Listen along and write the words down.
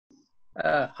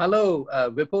Hello,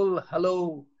 Vipul.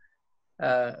 Hello,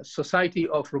 Society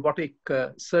of Robotic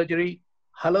Surgery.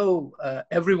 Hello,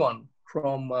 everyone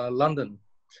from London.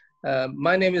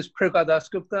 My name is Prokar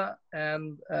Gupta,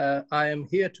 and I am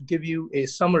here to give you a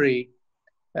summary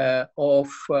of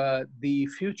the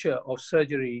future of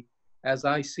surgery as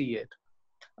I see it.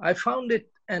 I found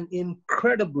it an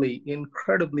incredibly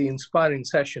inspiring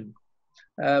session,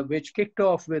 which kicked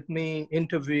off with me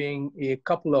interviewing a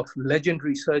couple of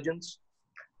legendary surgeons.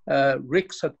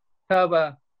 Rick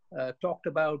Satava talked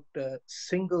about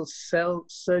single cell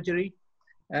surgery,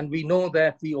 and we know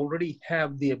that we already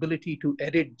have the ability to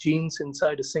edit genes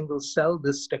inside a single cell.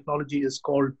 This technology is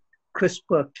called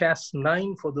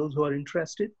CRISPR-Cas9 for those who are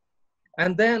interested.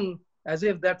 And then, as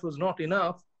if that was not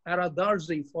enough,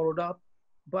 Aradarzi followed up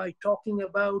by talking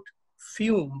about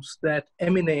fumes that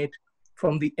emanate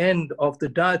from the end of the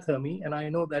diathermy. And I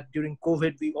know that during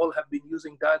COVID, we all have been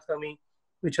using diathermy,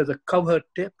 which has a covered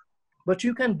tip, but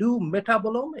you can do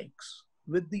metabolomics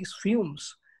with these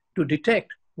fumes to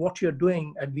detect what you're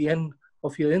doing at the end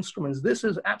of your instruments. This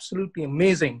is absolutely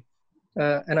amazing.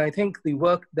 And I think the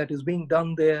work that is being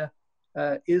done there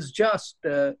is just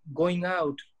going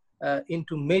out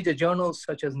into major journals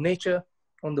such as Nature.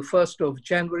 On the 1st of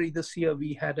January this year,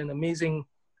 we had an amazing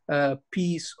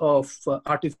piece of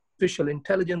artificial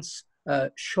intelligence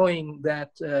showing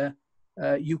that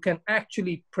you can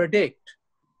actually predict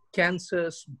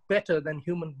cancers better than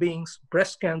human beings,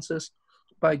 breast cancers,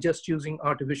 by just using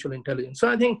artificial intelligence. So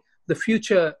I think the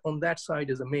future on that side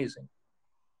is amazing.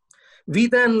 We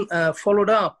then followed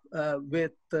up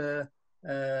with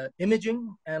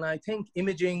imaging, and I think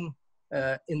imaging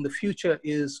in the future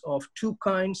is of two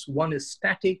kinds. One is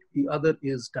static, the other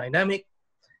is dynamic.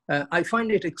 I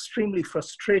find it extremely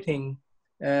frustrating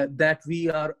that we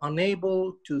are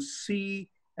unable to see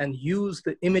and use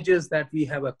the images that we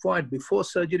have acquired before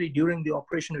surgery during the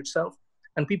operation itself.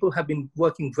 And people have been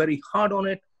working very hard on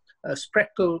it.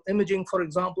 Spectral imaging, for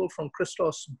example, from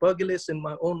Christos Bergilis in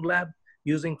my own lab,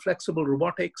 using flexible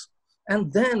robotics,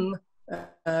 and then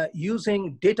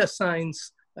using data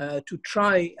science to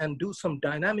try and do some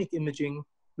dynamic imaging,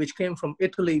 which came from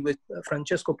Italy with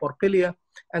Francesco Porpiglia.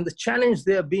 And the challenge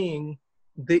there being,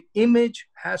 the image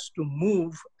has to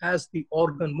move as the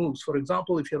organ moves. For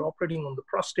example, if you're operating on the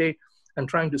prostate and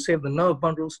trying to save the nerve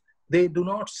bundles, they do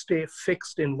not stay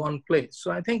fixed in one place.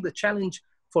 So I think the challenge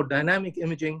for dynamic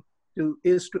imaging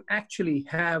is to actually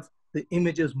have the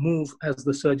images move as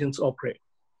the surgeons operate.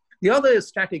 The other is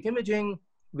static imaging,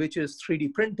 which is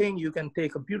 3D printing. You can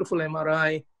take a beautiful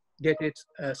MRI, get it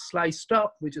sliced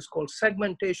up, which is called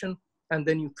segmentation, and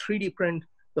then you 3D print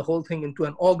the whole thing into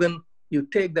an organ. You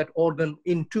take that organ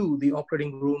into the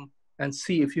operating room and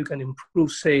see if you can improve,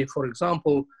 say, for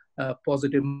example,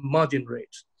 positive margin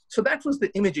rates. So that was the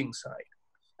imaging side.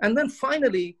 And then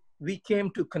finally, we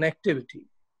came to connectivity.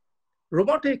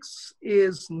 Robotics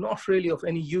is not really of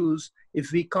any use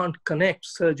if we can't connect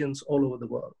surgeons all over the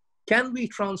world. Can we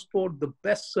transport the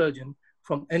best surgeon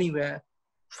from anywhere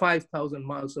 5,000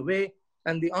 miles away?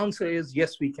 And the answer is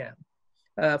yes, we can.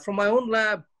 From my own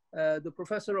lab, the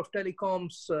professor of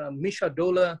telecoms, Misha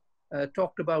Dola,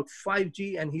 talked about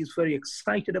 5G, and he's very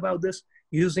excited about this,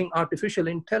 using artificial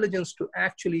intelligence to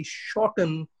actually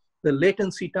shorten the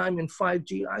latency time in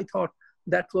 5G. I thought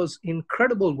that was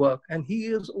incredible work. And he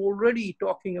is already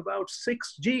talking about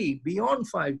 6G beyond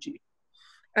 5G.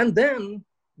 And then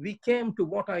we came to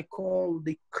what I call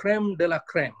the creme de la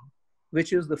creme,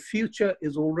 which is the future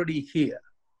is already here.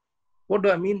 What do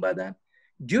I mean by that?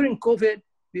 During COVID,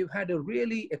 we've had a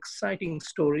really exciting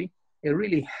story, a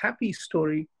really happy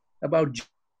story about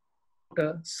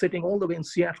sitting all the way in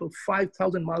Seattle,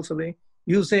 5,000 miles away,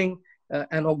 using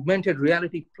an augmented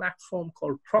reality platform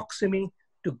called Proximi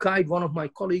to guide one of my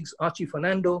colleagues, Archie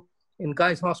Fernando, in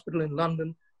Guy's Hospital in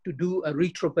London to do a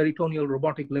retroperitoneal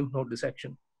robotic lymph node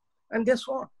dissection. And guess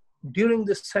what? During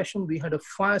this session, we had a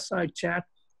fireside chat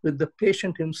with the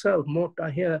patient himself, Mo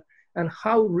Tahir, and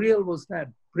how real was that,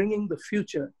 bringing the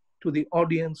future to the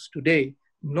audience today,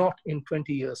 not in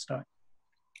 20 years' time.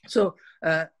 So,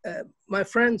 my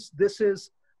friends, this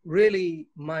is really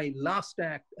my last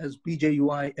act as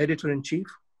BJUI editor-in-chief.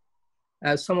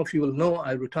 As some of you will know,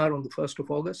 I retire on the 1st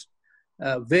of August.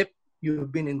 Vip, you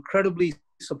have been incredibly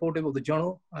supportive of the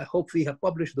journal. I hope we have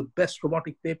published the best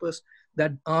robotic papers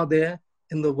that are there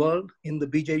in the world, in the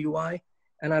BJUI.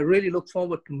 And I really look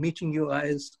forward to meeting you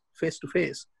guys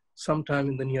face-to-face sometime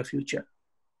in the near future.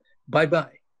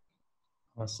 Bye-bye.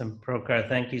 Awesome, Prokar,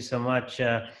 thank you so much.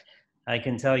 I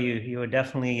can tell you, you are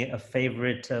definitely a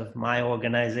favorite of my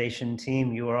organization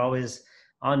team. You were always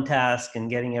on task and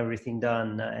getting everything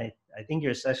done. I think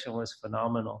your session was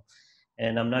phenomenal.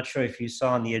 And I'm not sure if you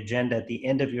saw on the agenda at the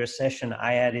end of your session,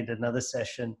 I added another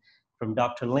session from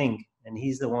Dr. Ling, and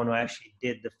he's the one who actually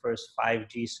did the first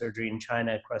 5G surgery in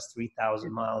China across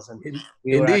 3,000 miles. And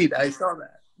Indeed, I saw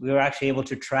that. We were actually able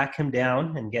to track him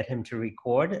down and get him to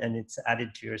record, and it's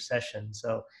added to your session.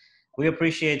 So we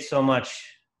appreciate so much.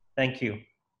 Thank you.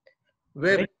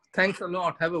 Well, thanks a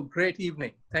lot. Have a great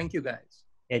evening. Thank you, guys.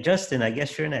 Yeah, Justin, I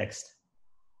guess you're next.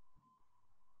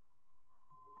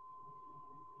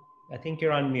 I think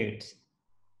you're on mute.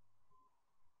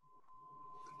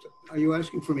 Are you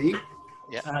asking for me?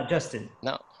 Yeah. Justin.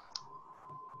 No.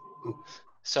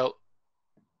 So,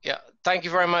 yeah, thank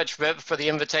you very much, Viv, for the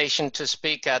invitation to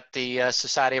speak at the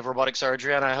Society of Robotic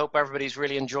Surgery, and I hope everybody's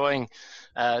really enjoying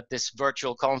this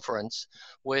virtual conference.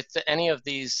 With any of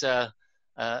these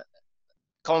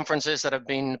conferences that have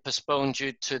been postponed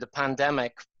due to the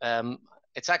pandemic,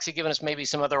 it's actually given us maybe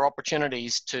some other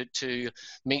opportunities to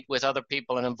meet with other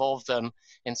people and involve them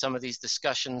in some of these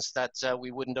discussions that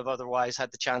we wouldn't have otherwise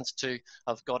had the chance to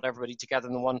have got everybody together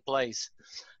in one place.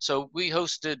 So we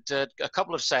hosted a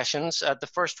couple of sessions. The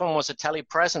first one was a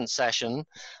telepresence session,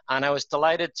 and I was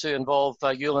delighted to involve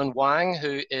Yulin Wang,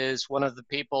 who is one of the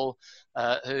people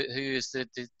who is the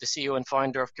CEO and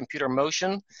founder of Computer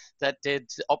Motion that did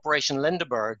Operation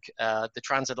Lindeberg, the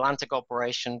transatlantic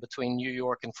operation between New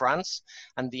York and France.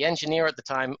 And the engineer at the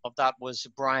time of that was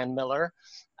Brian Miller,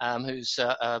 who's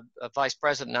a vice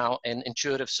president now in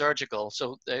Intuitive Surgical.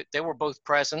 So they were both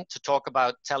present to talk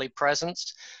about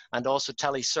telepresence and also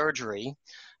telesurgery.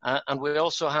 And we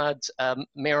also had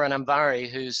Miran Amvari,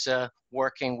 who's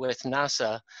working with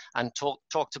NASA, and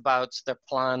talked about their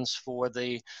plans for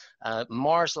the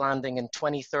Mars landing in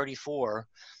 2034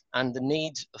 and the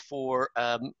need for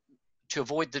to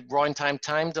avoid the round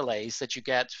time delays that you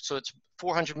get. So it's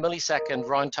 400 millisecond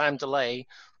round time delay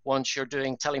once you're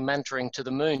doing telementoring to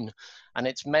the moon, and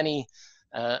it's many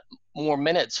more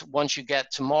minutes once you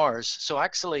get to Mars. So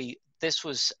actually, this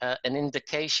was an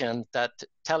indication that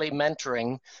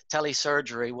telementoring,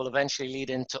 telesurgery will eventually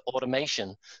lead into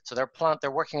automation. So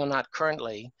they're working on that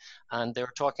currently, and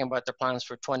they're talking about their plans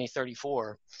for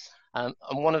 2034. And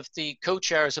one of the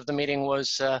co-chairs of the meeting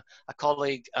was a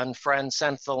colleague and friend,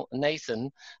 Senthil Nathan.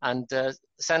 And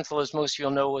Senthil, as most of you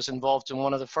will know, was involved in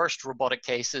one of the first robotic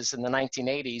cases in the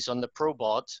 1980s on the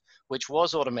Probot, which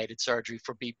was automated surgery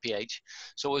for BPH.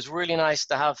 So it was really nice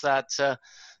to have that,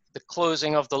 the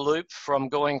closing of the loop from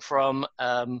going from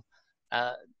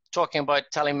talking about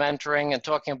telementoring and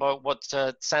talking about what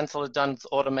Senthil had done with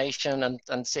automation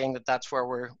and seeing that that's where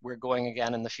we're going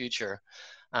again in the future.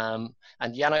 And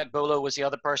Yannick Bolo was the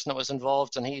other person that was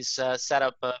involved, and he's set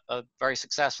up a very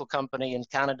successful company in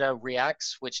Canada,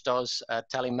 Reacts, which does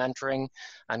telementoring,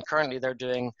 and currently they're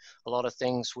doing a lot of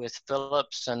things with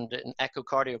Philips and in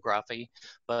echocardiography,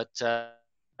 but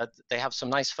they have some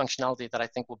nice functionality that I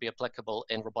think will be applicable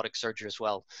in robotic surgery as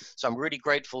well. So I'm really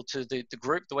grateful to the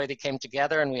group, the way they came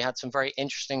together, and we had some very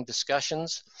interesting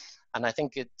discussions, and I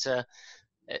think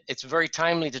it's very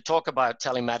timely to talk about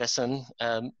telemedicine.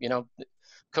 You know,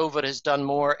 COVID has done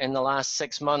more in the last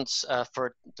 6 months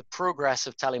for the progress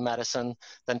of telemedicine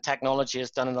than technology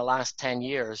has done in the last 10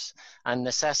 years. And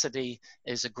necessity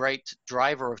is a great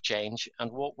driver of change.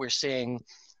 And what we're seeing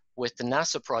with the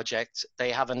NASA project,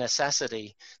 they have a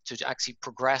necessity to actually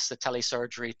progress the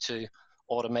telesurgery to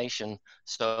automation.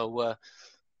 So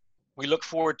we look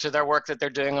forward to their work that they're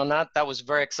doing on that. That was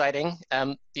very exciting.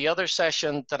 The other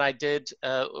session that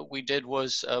we did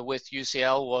was with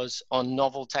UCL was on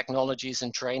novel technologies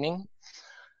and training.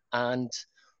 And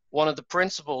one of the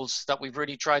principles that we've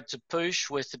really tried to push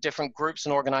with the different groups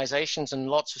and organizations, and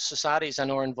lots of societies I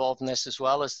know are involved in this as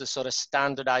well, is the sort of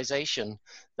standardization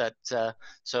that,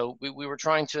 so we were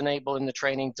trying to enable in the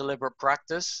training deliberate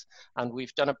practice. And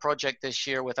we've done a project this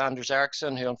year with Anders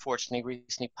Ericsson, who unfortunately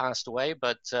recently passed away,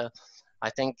 but I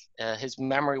think his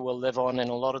memory will live on in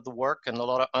a lot of the work and a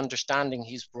lot of understanding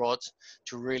he's brought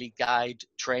to really guide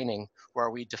training, where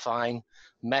we define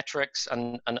metrics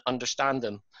and understand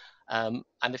them.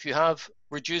 And if you have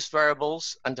reduced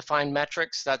variables and defined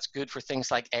metrics, that's good for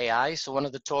things like AI. So one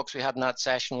of the talks we had in that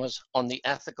session was on the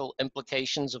ethical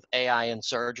implications of AI in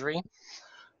surgery.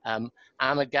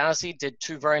 Ahmed Ghazi did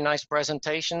two very nice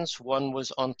presentations. One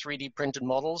was on 3D printed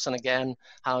models, and again,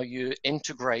 how you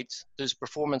integrate those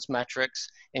performance metrics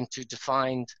into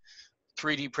defined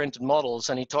 3D printed models.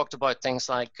 And he talked about things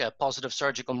like positive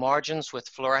surgical margins with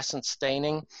fluorescent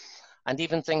staining, and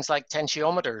even things like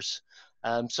tensiometers.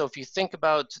 So if you think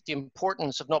about the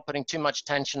importance of not putting too much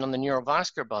tension on the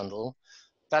neurovascular bundle,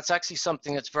 that's actually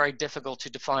something that's very difficult to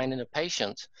define in a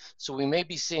patient. So we may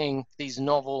be seeing these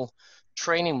novel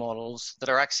training models that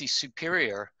are actually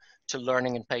superior to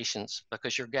learning in patients,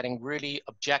 because you're getting really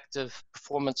objective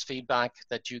performance feedback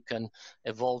that you can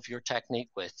evolve your technique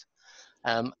with.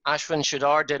 Ashwin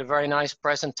Shadar did a very nice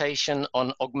presentation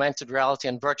on augmented reality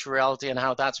and virtual reality and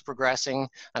how that's progressing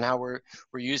and how we're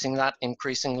using that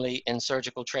increasingly in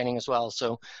surgical training as well.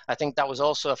 So I think that was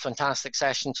also a fantastic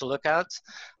session to look at.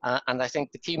 And I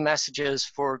think the key messages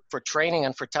for training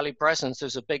and for telepresence,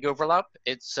 there's a big overlap.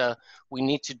 It's we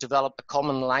need to develop a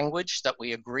common language that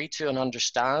we agree to and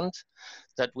understand,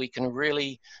 that we can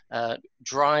really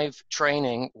drive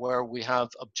training where we have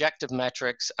objective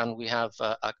metrics and we have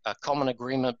a common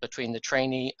agreement between the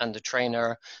trainee and the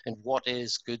trainer in what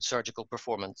is good surgical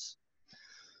performance.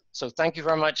 So thank you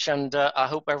very much, and I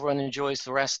hope everyone enjoys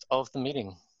the rest of the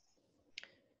meeting.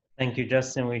 Thank you,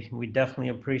 Justin. We definitely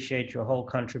appreciate your whole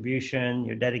contribution,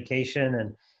 your dedication,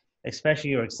 and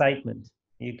especially your excitement.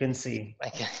 You can see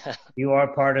you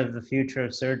are part of the future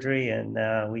of surgery, and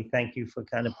we thank you for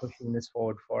kind of pushing this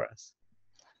forward for us.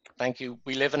 Thank you.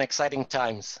 We live in exciting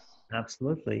times.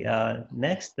 Absolutely.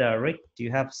 Next, Rick, do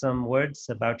you have some words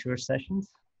about your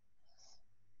sessions?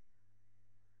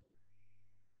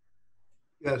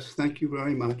 Yes, thank you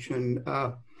very much. And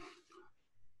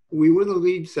we were the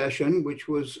lead session, which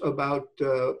was about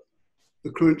the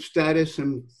current status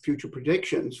and future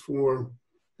predictions for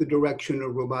the direction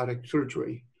of robotic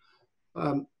surgery.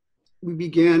 We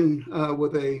began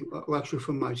with a lecture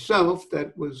from myself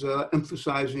that was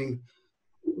emphasizing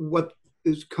what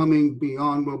is coming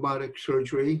beyond robotic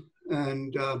surgery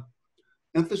and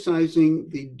emphasizing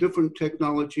the different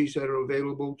technologies that are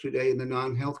available today in the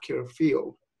non-healthcare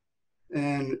field,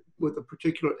 and with a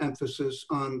particular emphasis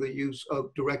on the use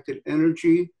of directed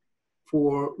energy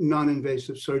for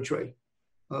non-invasive surgery,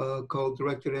 called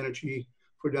directed energy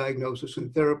for diagnosis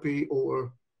and therapy,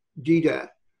 or DDAT.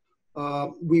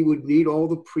 We would need all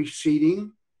the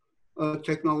preceding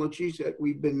technologies that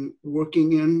we've been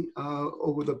working in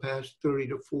over the past 30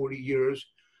 to 40 years,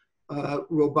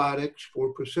 robotics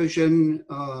for precision,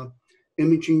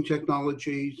 imaging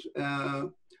technologies,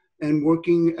 and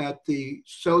working at the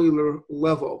cellular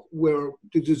level where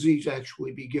the disease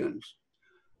actually begins.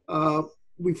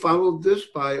 We followed this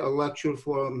by a lecture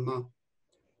from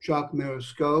Jacques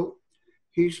Marescot.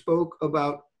 He spoke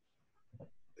about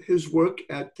his work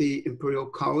at the Imperial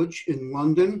College in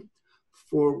London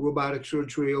for robotic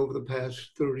surgery over the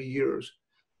past 30 years,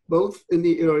 both in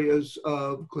the areas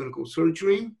of clinical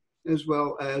surgery, as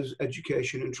well as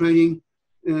education and training,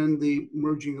 and the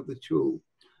merging of the two.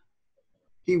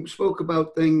 He spoke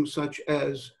about things such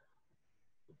as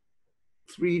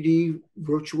 3D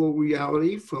virtual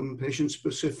reality from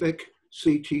patient-specific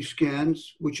CT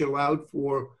scans, which allowed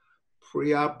for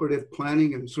preoperative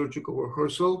planning and surgical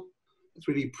rehearsal,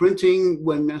 3D printing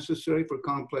when necessary for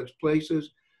complex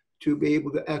places, to be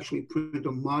able to actually print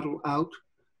a model out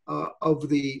of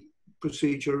the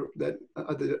procedure, that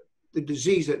the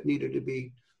disease that needed to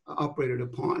be operated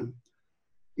upon.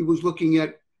 He was looking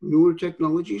at newer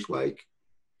technologies like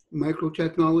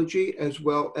microtechnology, as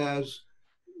well as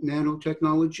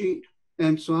nanotechnology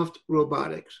and soft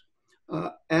robotics,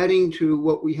 adding to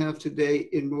what we have today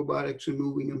in robotics and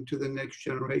moving them to the next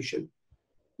generation,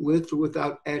 with or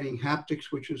without adding haptics,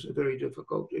 which is a very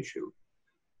difficult issue.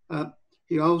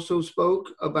 He also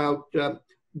spoke about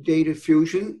data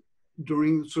fusion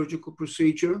during the surgical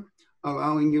procedure,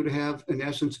 allowing you to have, in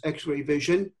essence, X-ray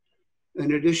vision.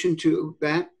 In addition to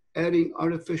that, adding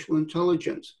artificial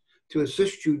intelligence to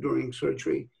assist you during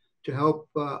surgery to help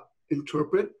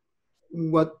interpret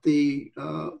what the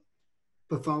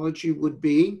pathology would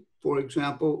be, for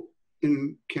example,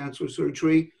 in cancer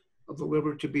surgery of the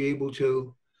liver, to be able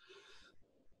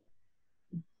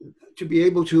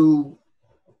to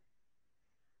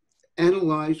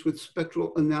analyze with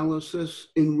spectral analysis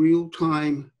in real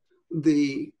time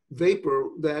the vapor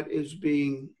that is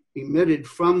being emitted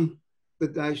from the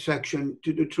dissection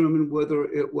to determine whether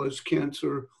it was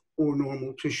cancer or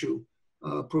normal tissue,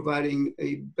 providing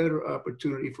a better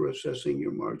opportunity for assessing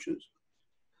your margins.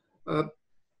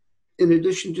 In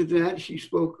addition to that, he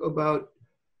spoke about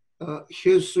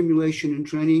his simulation and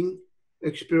training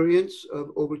experience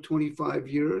of over 25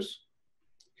 years.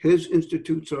 His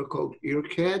institutes are called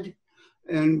EarCAD,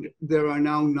 and there are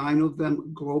now 9 of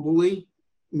them globally,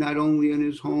 not only in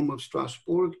his home of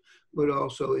Strasbourg, but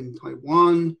also in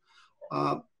Taiwan,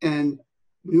 and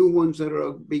new ones that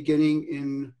are beginning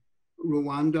in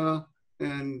Rwanda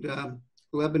and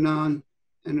Lebanon,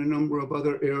 and a number of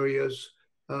other areas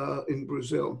in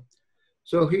Brazil.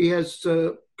 So he has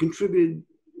contributed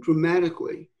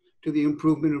dramatically to the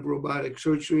improvement of robotic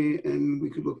surgery, and we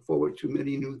could look forward to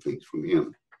many new things from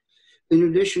him. In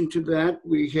addition to that,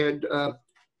 we had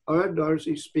Arad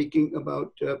Darzi speaking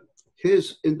about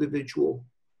his individual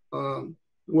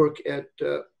work at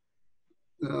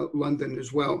London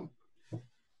as well.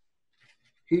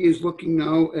 He is looking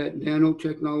now at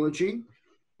nanotechnology,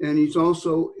 and he's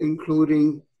also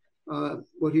including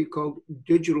what he called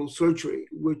digital surgery,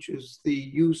 which is the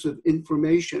use of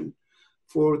information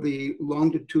for the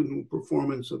longitudinal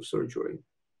performance of surgery,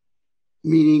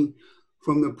 meaning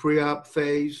from the pre-op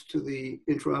phase to the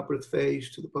intraoperative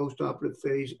phase to the post-operative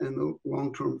phase and the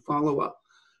long-term follow-up,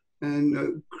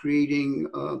 and creating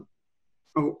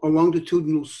a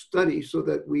longitudinal study so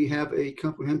that we have a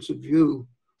comprehensive view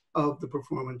of the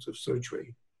performance of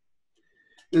surgery.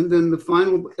 And then the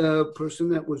final person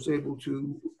that was able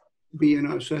to be in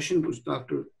our session was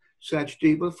Dr.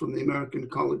 Satava from the American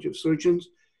College of Surgeons.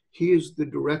 He is the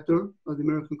director of the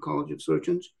American College of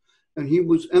Surgeons, and he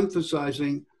was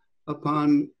emphasizing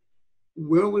upon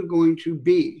where we're going to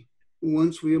be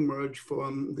once we emerge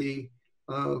from the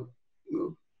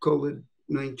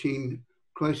COVID-19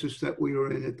 crisis that we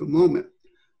are in at the moment.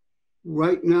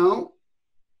 Right now,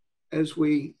 as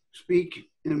we speak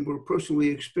and we're personally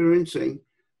experiencing,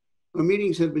 our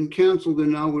meetings have been canceled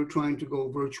and now we're trying to go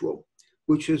virtual,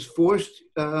 which has forced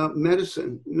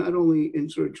medicine, not only in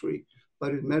surgery,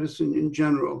 but in medicine in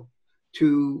general,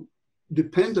 to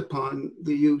depend upon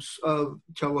the use of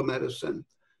telemedicine.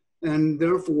 And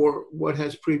therefore, what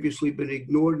has previously been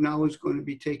ignored now is going to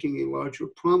be taking a larger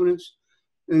prominence,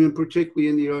 and particularly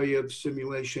in the area of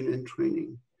simulation and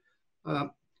training.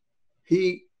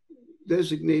 He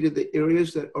designated the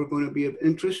areas that are going to be of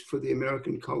interest for the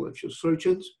American College of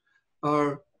Surgeons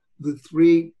are the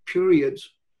 3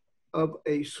 periods of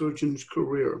a surgeon's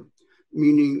career,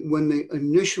 meaning when they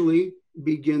initially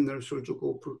begin their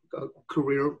surgical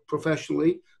career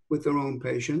professionally with their own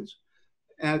patients,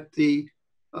 at the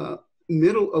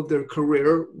middle of their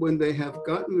career when they have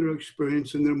gotten their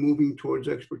experience and they're moving towards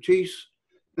expertise,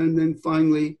 and then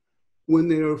finally when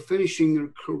they are finishing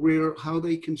their career, how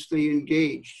they can stay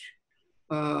engaged.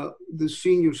 The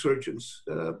senior surgeons,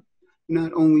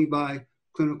 not only by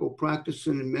clinical practice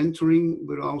and mentoring,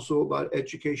 but also about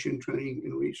education, training,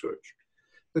 and research.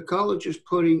 The college is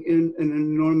putting in an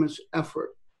enormous effort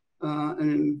and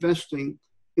investing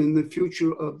in the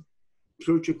future of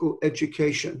surgical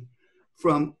education,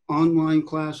 from online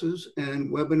classes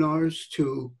and webinars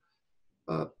to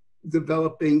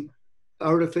developing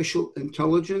artificial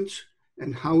intelligence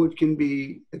and how it can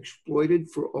be exploited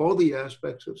for all the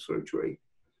aspects of surgery.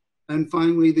 And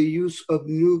finally, the use of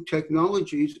new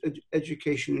technologies,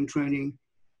 education and training,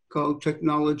 called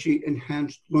technology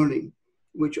enhanced learning,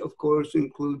 which of course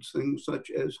includes things such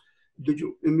as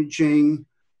digital imaging,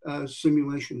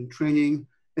 simulation and training,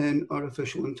 and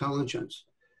artificial intelligence.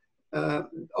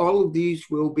 All of these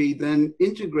will be then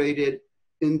integrated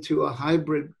into a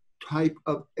hybrid type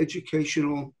of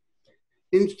educational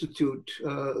institute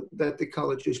that the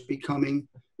college is becoming,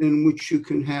 in which you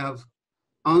can have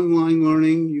online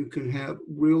learning, you can have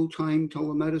real-time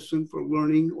telemedicine for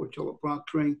learning or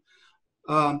teleproctoring,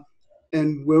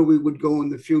 and where we would go in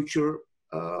the future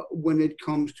when it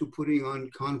comes to putting on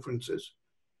conferences.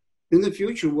 In the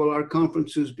future, will our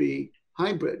conferences be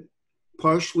hybrid,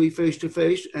 partially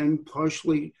face-to-face and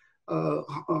partially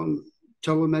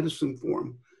telemedicine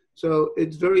form? So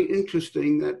it's very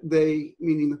interesting that they,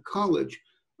 meaning the college,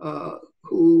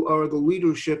 who are the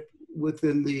leadership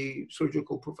within the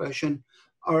surgical profession,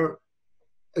 are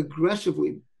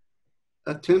aggressively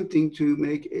attempting to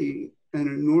make an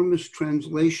enormous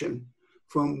translation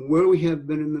from where we have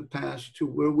been in the past to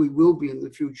where we will be in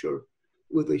the future,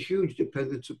 with a huge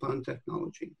dependence upon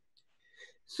technology.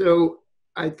 So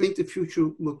I think the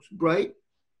future looks bright.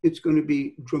 It's going to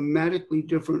be dramatically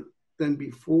different than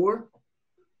before.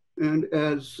 And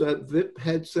as Vip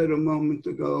had said a moment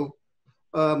ago,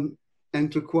 and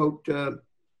to quote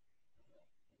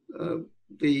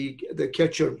the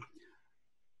catcher,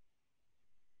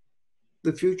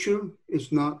 the future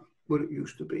is not what it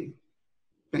used to be.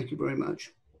 Thank you very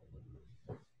much.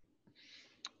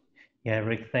 Yeah,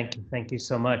 Rick, thank you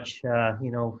so much.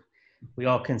 You know, we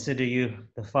all consider you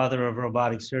the father of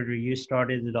robotic surgery. You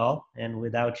started it all, and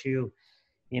without you,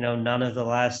 you know, none of the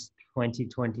last 20,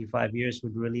 25 years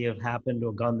would really have happened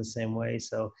or gone the same way.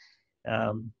 So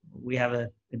we have a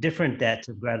different debt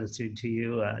of gratitude to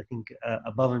you, I think,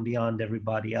 above and beyond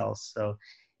everybody else. So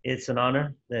it's an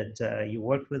honor that you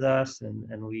worked with us,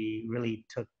 and we really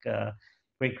took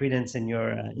great credence in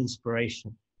your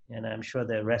inspiration. And I'm sure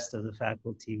the rest of the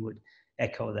faculty would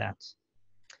echo that.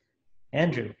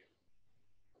 Andrew.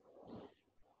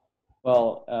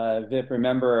 Well, Vip,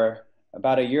 remember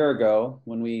about a year ago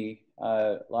when we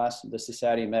the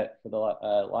society met for the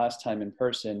last time in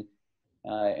person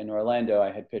in Orlando,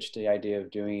 I had pitched the idea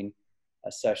of doing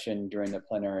session during the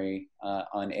plenary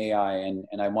on AI.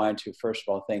 And I wanted to, first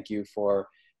of all, thank you for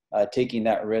taking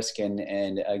that risk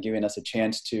and giving us a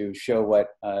chance to show what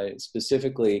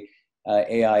specifically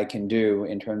AI can do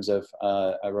in terms of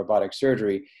robotic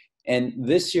surgery. And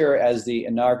this year, as the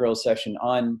inaugural session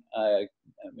on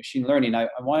machine learning, I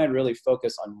wanted to really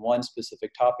focus on one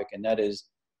specific topic, and that is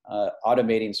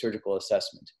automating surgical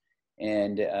assessment.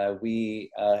 And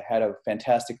we had a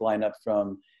fantastic lineup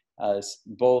from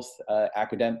both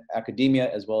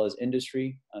academia as well as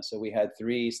industry. So we had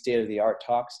 3 state-of-the-art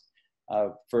talks.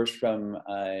 First from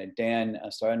Dan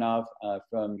Stoyanov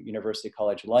from University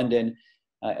College London,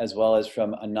 as well as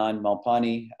from Anand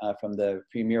Malpani from the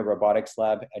Premier Robotics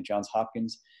Lab at Johns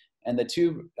Hopkins. And the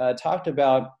two talked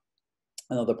about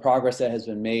the progress that has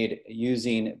been made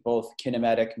using both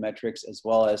kinematic metrics as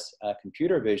well as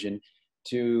computer vision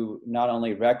to not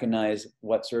only recognize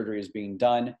what surgery is being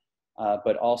done,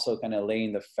 but also kind of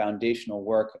laying the foundational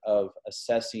work of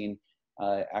assessing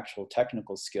actual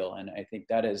technical skill. And I think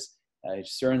that is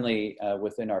certainly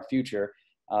within our future.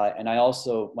 And I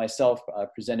also myself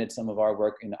presented some of our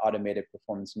work in automated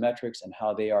performance metrics and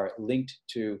how they are linked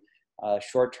to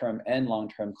short-term and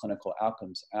long-term clinical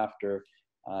outcomes after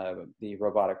the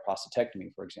robotic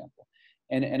prostatectomy, for example.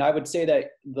 And I would say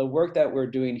that the work that we're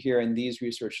doing here in these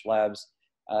research labs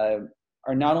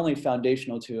are not only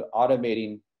foundational to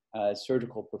automating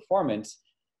surgical performance,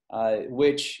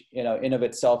 which in of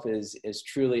itself is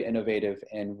truly innovative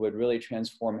and would really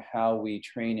transform how we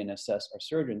train and assess our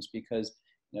surgeons, because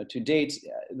to date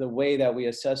the way that we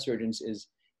assess surgeons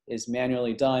is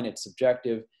manually done, it's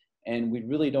subjective, and we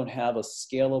really don't have a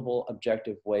scalable,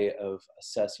 objective way of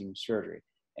assessing surgery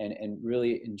and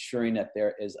really ensuring that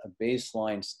there is a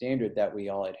baseline standard that we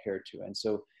all adhere to. And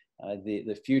so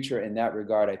the future in that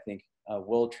regard, I think,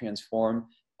 will transform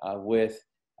with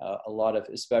a lot of,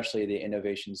 especially the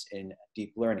innovations in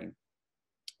deep learning.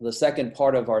 The second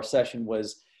part of our session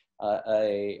was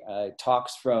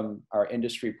talks from our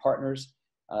industry partners.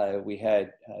 We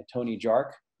had Tony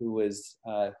Jark, who is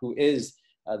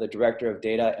the Director of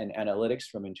Data and Analytics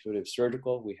from Intuitive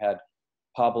Surgical. We had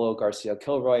Pablo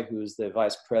Garcia-Kilroy, who is the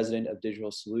Vice President of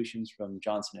Digital Solutions from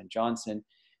Johnson & Johnson.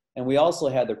 And we also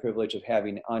had the privilege of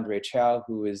having Andre Chow,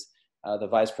 who is the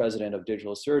Vice President of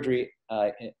Digital Surgery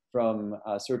from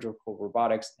Surgical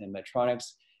Robotics and Medtronics.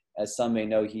 As some may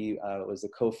know, he was the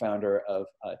co-founder of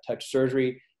Touch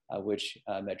Surgery, which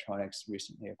Medtronics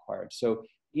recently acquired. So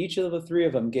each of the 3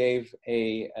 of them gave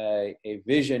a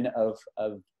vision of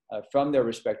from their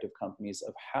respective companies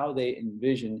of how they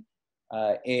envision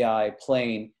AI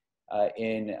playing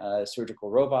in surgical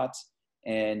robots.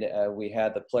 And we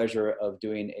had the pleasure of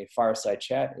doing a fireside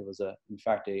chat. It was, in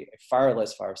fact, a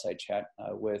fireless fireside chat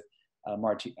with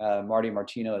Marty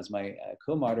Martino as my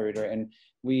co-moderator. And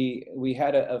we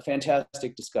had a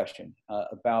fantastic discussion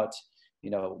about,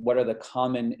 what are the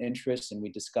common interests. And we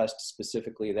discussed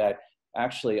specifically that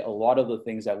actually a lot of the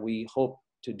things that we hope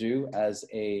to do as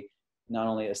not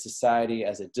only a society,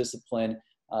 as a discipline,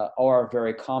 are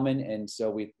very common. And so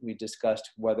we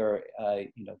discussed whether,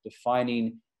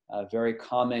 defining very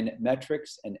common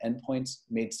metrics and endpoints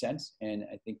made sense. And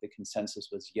I think the consensus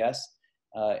was yes.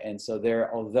 And so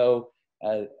although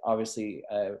obviously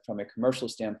from a commercial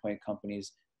standpoint,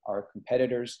 companies are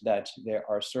competitors, that there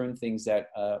are certain things that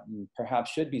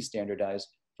perhaps should be standardized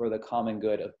for the common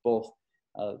good of both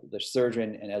the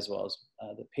surgeon and as well as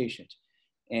the patient.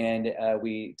 And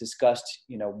we discussed,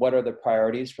 what are the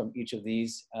priorities from each of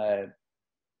these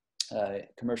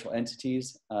commercial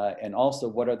entities, and also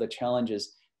what are the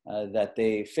challenges that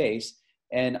they face.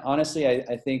 And honestly,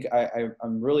 I think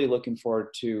I'm really looking forward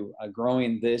to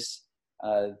growing this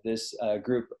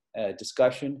group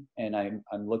discussion, and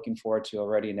I'm looking forward to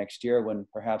already next year when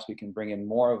perhaps we can bring in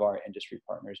more of our industry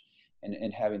partners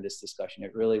and having this discussion.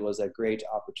 It really was a great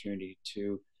opportunity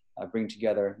to bring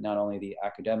together not only the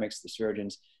academics, the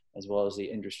surgeons, as well as the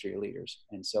industry leaders.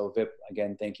 And so Vip,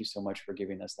 again, thank you so much for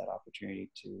giving us that opportunity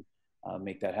to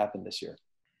make that happen this year.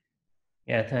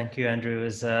 Yeah, thank you, Andrew. It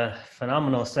was a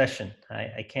phenomenal session.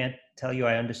 I can't tell you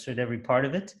I understood every part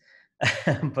of it,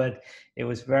 but it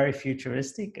was very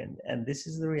futuristic, and this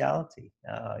is the reality.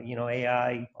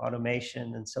 AI,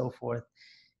 automation, and so forth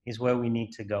is where we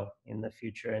need to go in the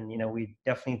future. And, we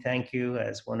definitely thank you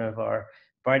as one of our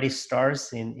brightest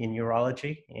stars in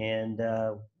urology, and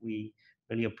we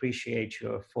really appreciate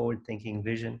your forward-thinking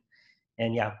vision.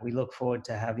 And yeah, we look forward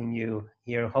to having you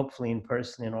here, hopefully in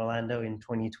person in Orlando in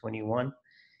 2021.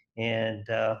 And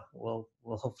we'll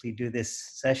hopefully do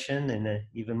this session in an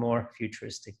even more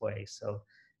futuristic way. So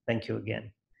thank you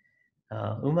again.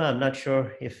 Uma, I'm not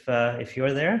sure if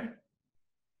you're there.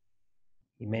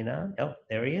 He may not. Oh,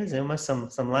 there he is. Uma, some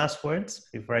last words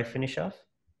before I finish off.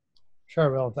 Sure,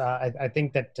 Will. I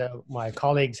think that my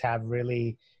colleagues have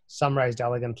really summarized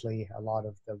elegantly a lot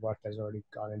of the work that has already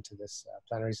gone into this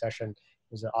plenary session.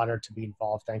 It was an honor to be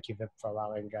involved. Thank you, Vip, for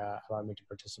allowing me to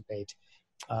participate.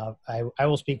 I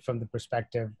will speak from the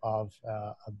perspective of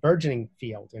a burgeoning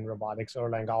field in robotics.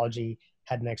 Otolaryngology,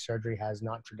 head and neck surgery has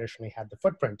not traditionally had the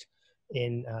footprint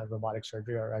in robotic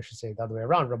surgery, or I should say the other way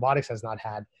around. Robotics has not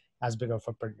had as big of a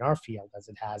footprint in our field as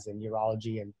it has in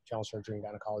urology and general surgery and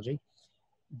gynecology.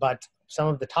 But some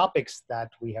of the topics that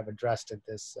we have addressed at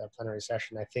this plenary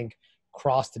session, I think,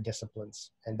 cross the disciplines.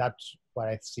 And that's what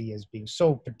I see as being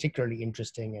so particularly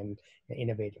interesting and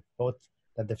innovative, both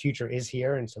that the future is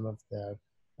here and some of the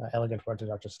elegant work that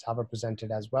Dr. Satava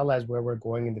presented, as well as where we're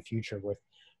going in the future with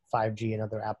 5G and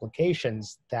other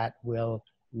applications that will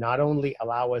not only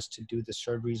allow us to do the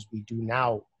surgeries we do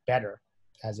now better,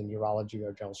 as in urology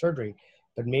or general surgery,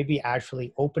 but maybe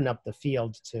actually open up the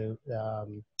field to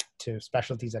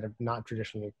specialties that have not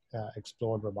traditionally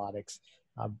explored robotics,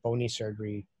 bony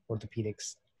surgery,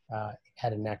 orthopedics,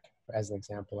 head and neck, as an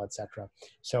example, etc.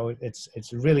 So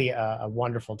it's really a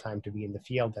wonderful time to be in the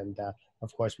field. And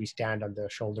of course, we stand on the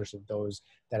shoulders of those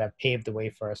that have paved the way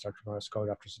for us, Dr. Morosco,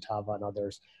 Dr. Satava, and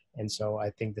others. And so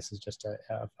I think this is just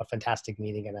a fantastic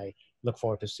meeting, and I look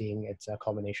forward to seeing its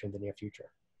culmination in the near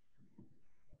future.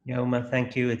 Yeah, Uma,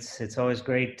 thank you. It's always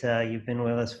great. You've been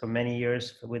with us for many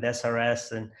years with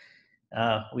SRS, and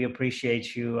we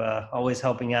appreciate you always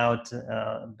helping out,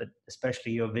 but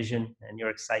especially your vision and your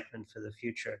excitement for the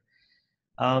future.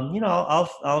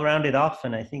 I'll round it off,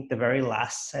 and I think the very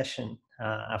last session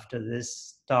after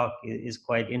this talk is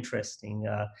quite interesting.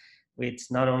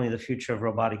 It's not only the future of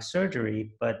robotic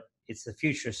surgery, but it's the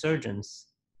future surgeons.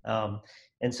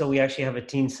 And so we actually have a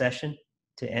teen session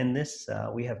to end this.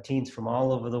 We have teens from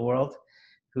all over the world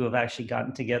who have actually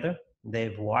gotten together.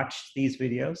 They've watched these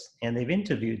videos and they've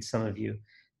interviewed some of you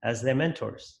as their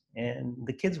mentors. And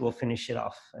the kids will finish it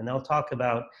off, and they'll talk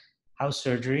about how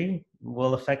surgery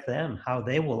will affect them, how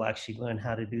they will actually learn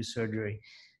how to do surgery.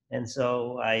 And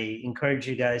so I encourage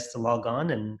you guys to log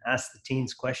on and ask the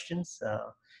teens questions.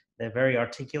 They're very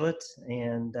articulate,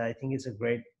 and I think it's a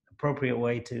great, appropriate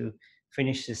way to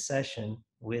finish this session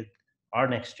with our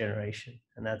next generation,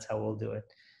 and that's how we'll do it.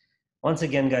 Once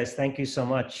again, guys, thank you so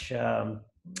much.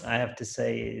 I have to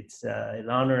say it's an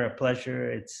honor, a pleasure.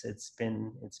 It's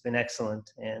been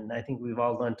excellent, and I think we've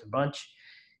all learned a bunch.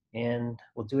 And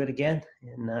we'll do it again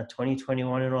in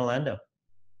 2021 in Orlando.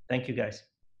 Thank you, guys.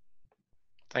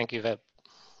 Thank you, Vip.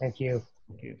 Thank you.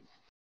 Thank you.